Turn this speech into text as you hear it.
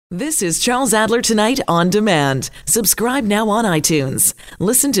This is Charles Adler Tonight on demand. Subscribe now on iTunes.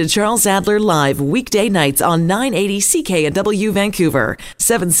 Listen to Charles Adler live weekday nights on 980 CKNW Vancouver,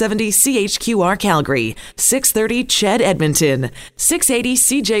 770 CHQR Calgary, 630 CHED Edmonton,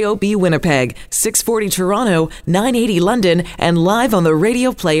 680 CJOB Winnipeg, 640 Toronto, 980 London, and live on the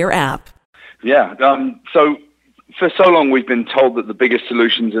Radio Player app. Yeah, so for so long we've been told that the biggest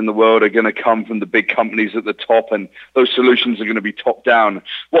solutions in the world are going to come from the big companies at the top, and those solutions are going to be top down.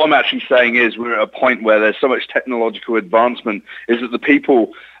 What I'm actually saying is we're at a point where there's so much technological advancement is that the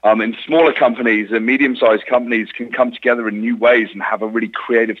people in smaller companies and medium-sized companies can come together in new ways and have a really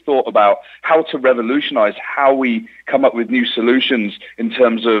creative thought about how to revolutionize how we come up with new solutions in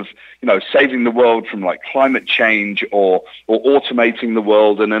terms of, saving the world from like climate change or automating the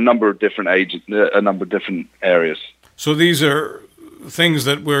world in a number of different areas. So these are things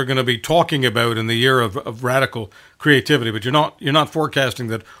that we're going to be talking about in the year of radical creativity, but you're not forecasting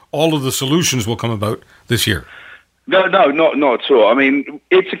that all of the solutions will come about this year. No, not at all. I mean,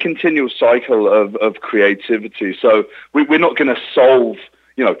 it's a continual cycle of creativity. So we're not going to solve,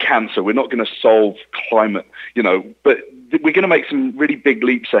 cancer. We're not going to solve climate, but we're going to make some really big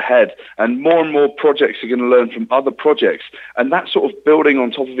leaps ahead, and more projects are going to learn from other projects. And that sort of building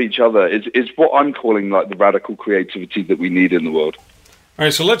on top of each other is what I'm calling like the radical creativity that we need in the world. All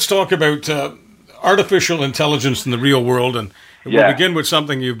right, so let's talk about artificial intelligence in the real world, and we'll begin with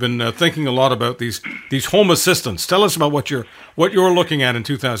something you've been thinking a lot about, these home assistants. Tell us about what you're looking at in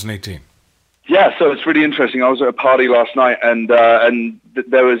 2018. Yeah, so it's really interesting. I was at a party last night, and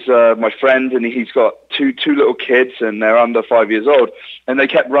there was my friend, and he's got two little kids, and they're under 5 years old, and they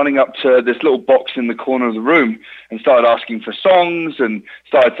kept running up to this little box in the corner of the room and started asking for songs and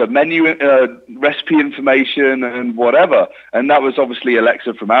started to menu recipe information and whatever. And that was obviously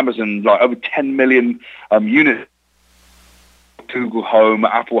Alexa from Amazon, like over 10 million units. Google Home,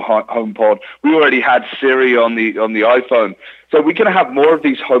 Apple HomePod. We already had Siri on the iPhone. So we're going to have more of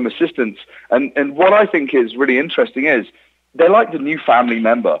these home assistants. And what I think is really interesting is they're like the new family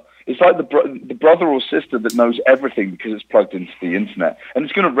member. It's like the brother or sister that knows everything because it's plugged into the internet. And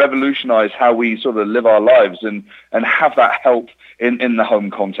it's going to revolutionize how we sort of live our lives and have that help in the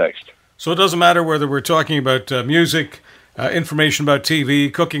home context. So it doesn't matter whether we're talking about music, information about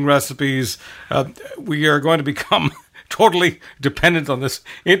TV, cooking recipes. We are going to become totally dependent on this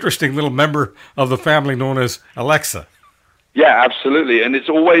interesting little member of the family known as Alexa. Yeah, absolutely. And it's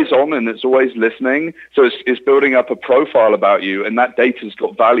always on and it's always listening. So it's building up a profile about you, and that data's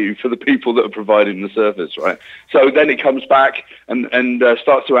got value for the people that are providing the service, right? So then it comes back and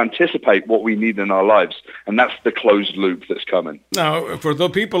starts to anticipate what we need in our lives. And that's the closed loop that's coming. Now, for the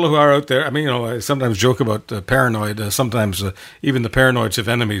people who are out there, I mean, I sometimes joke about paranoid. Sometimes even the paranoids have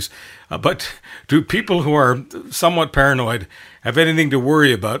enemies. But do people who are somewhat paranoid have anything to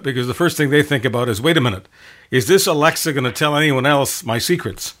worry about? Because the first thing they think about is, wait a minute, is this Alexa going to tell anyone else my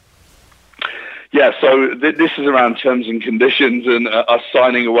secrets? Yeah, so this is around terms and conditions and us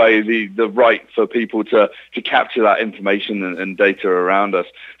signing away the right for people to capture that information and data around us.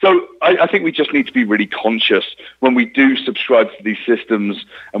 So I think we just need to be really conscious when we do subscribe to these systems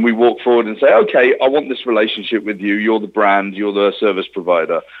and we walk forward and say, okay, I want this relationship with you. You're the brand. You're the service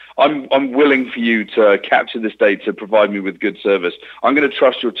provider. I'm willing for you to capture this data, provide me with good service. I'm going to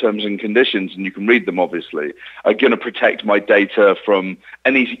trust your terms and conditions, and you can read them, obviously. I'm going to protect my data from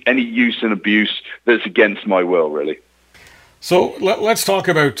any use and abuse that's against my will, really. So let's talk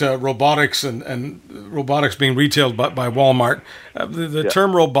about robotics and robotics being retailed by Walmart. The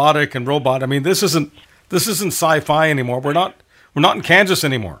term robotic and robot, I mean, this isn't sci-fi anymore. We're not in Kansas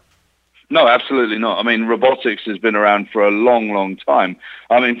anymore. No, absolutely not. I mean, robotics has been around for a long, long time.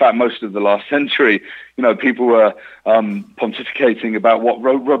 In fact, most of the last century, people were pontificating about what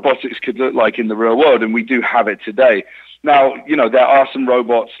robotics could look like in the real world, and we do have it today. Now, there are some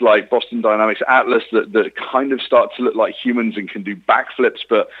robots like Boston Dynamics Atlas that kind of start to look like humans and can do backflips,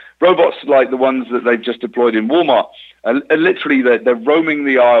 but robots like the ones that they've just deployed in Walmart, literally they're roaming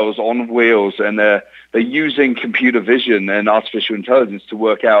the aisles on wheels, and they're using computer vision and artificial intelligence to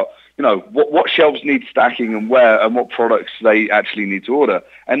work out what shelves need stacking and where, and what products they actually need to order.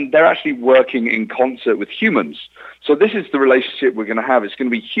 And they're actually working in concert with humans. So this is the relationship we're going to have. It's going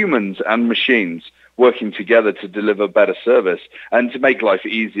to be humans and machines working together to deliver better service and to make life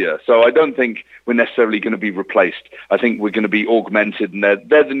easier. So I don't think we're necessarily going to be replaced. I think we're going to be augmented, and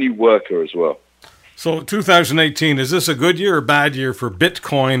they're the new worker as well. So 2018, is this a good year or bad year for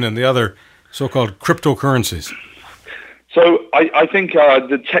Bitcoin and the other so-called cryptocurrencies? So I think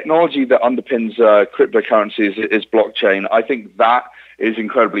the technology that underpins cryptocurrencies is blockchain. I think that is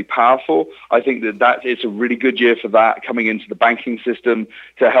incredibly powerful. I think that it's a really good year for that, coming into the banking system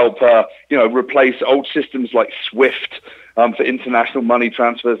to help, replace old systems like SWIFT for international money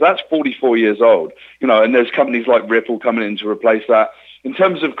transfers. That's 44 years old, and there's companies like Ripple coming in to replace that. In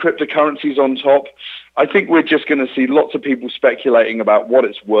terms of cryptocurrencies on top, I think we're just going to see lots of people speculating about what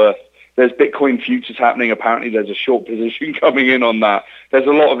it's worth. There's Bitcoin futures happening. Apparently, there's a short position coming in on that. There's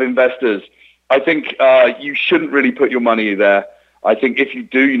a lot of investors. I think you shouldn't really put your money there. I think if you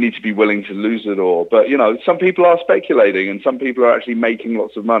do, you need to be willing to lose it all. But, some people are speculating and some people are actually making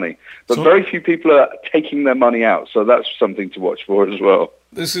lots of money. But very few people are taking their money out. So that's something to watch for as well.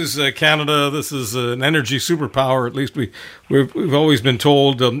 This is Canada. This is an energy superpower. At least we've always been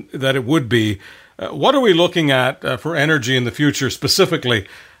told that it would be. What are we looking at for energy in the future, specifically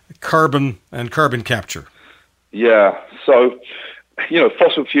carbon and carbon capture? Yeah. So,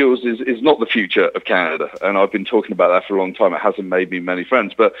 fossil fuels is not the future of Canada. And I've been talking about that for a long time. It hasn't made me many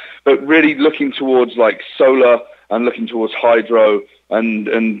friends. But really looking towards like solar and looking towards hydro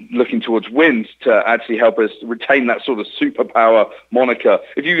and looking towards wind to actually help us retain that sort of superpower moniker.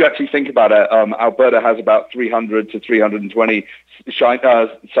 If you actually think about it, Alberta has about 300 to 320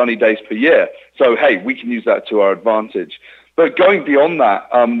 sunny days per year. So, hey, we can use that to our advantage. But going beyond that,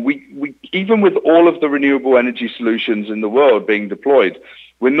 we even with all of the renewable energy solutions in the world being deployed,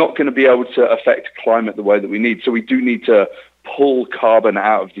 we're not going to be able to affect climate the way that we need. So we do need to pull carbon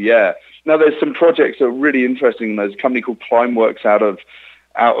out of the air. Now, there's some projects that are really interesting. There's a company called Climeworks out of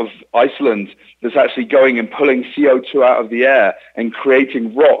Iceland that's actually going and pulling CO2 out of the air and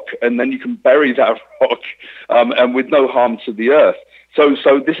creating rock, and then you can bury that rock and with no harm to the earth. So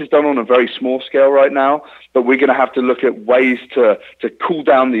this is done on a very small scale right now, but we're going to have to look at ways to cool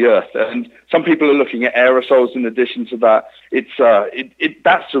down the earth. And some people are looking at aerosols in addition to that.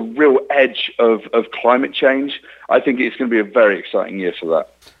 That's a real edge of climate change. I think it's going to be a very exciting year for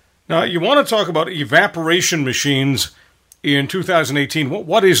that. Now, you want to talk about evaporation machines in 2018.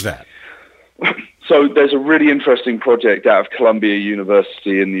 What is that? So there's a really interesting project out of Columbia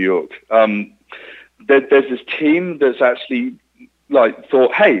University in New York. There's this team that's actually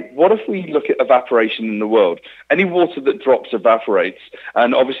thought, hey, what if we look at evaporation in the world? Any water that drops evaporates.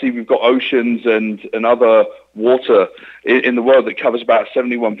 And obviously we've got oceans and other water in the world that covers about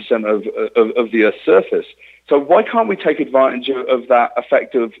 71% of the Earth's surface. So why can't we take advantage of that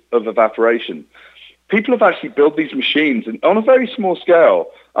effect of evaporation? People have actually built these machines and on a very small scale,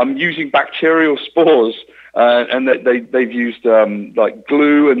 using bacterial spores, and they've used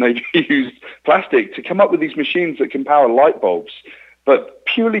glue and they've used plastic to come up with these machines that can power light bulbs, but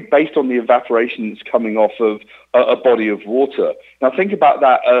purely based on the evaporation that's coming off of a body of water. Now think about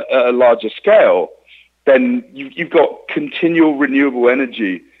that at a larger scale, then you've got continual renewable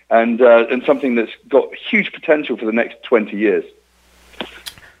energy and something that's got huge potential for the next 20 years.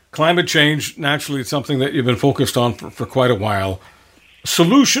 Climate change, naturally, it's something that you've been focused on for quite a while.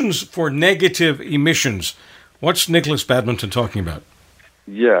 Solutions for negative emissions. What's Nicholas Badminton talking about?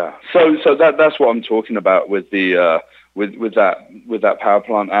 Yeah, so that's what I'm talking about with the with that power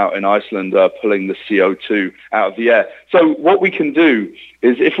plant out in Iceland, pulling the CO2 out of the air. So what we can do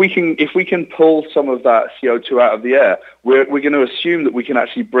is if we can pull some of that CO2 out of the air, we're going to assume that we can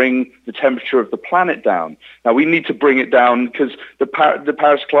actually bring the temperature of the planet down. Now we need to bring it down because the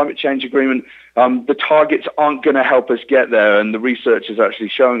Paris Climate Change Agreement, the targets aren't going to help us get there, and the research is actually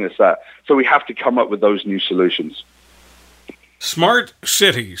showing us that. So we have to come up with those new solutions. Smart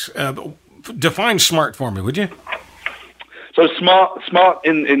cities. Define smart for me, would you? So smart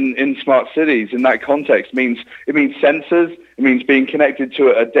in smart cities in that context means sensors, it means being connected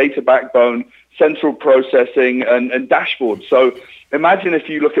to a data backbone, central processing and dashboards. So imagine if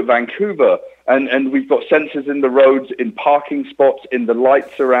you look at Vancouver and we've got sensors in the roads, in parking spots, in the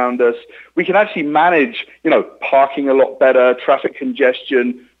lights around us. We can actually manage, parking a lot better, traffic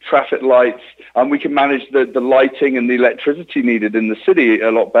congestion, traffic lights, and we can manage the lighting and the electricity needed in the city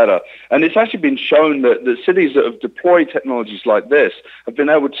a lot better. And it's actually been shown that the cities that have deployed technologies like this have been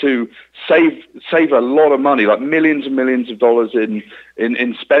able to save a lot of money, like millions and millions of dollars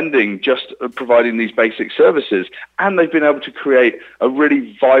in spending just providing these basic services. And they've been able to create a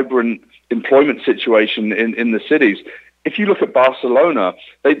really vibrant employment situation in the cities. If you look at Barcelona,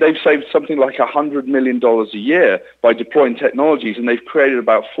 they've saved something like $100 million a year by deploying technologies, and they've created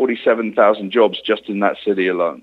about 47,000 jobs just in that city alone.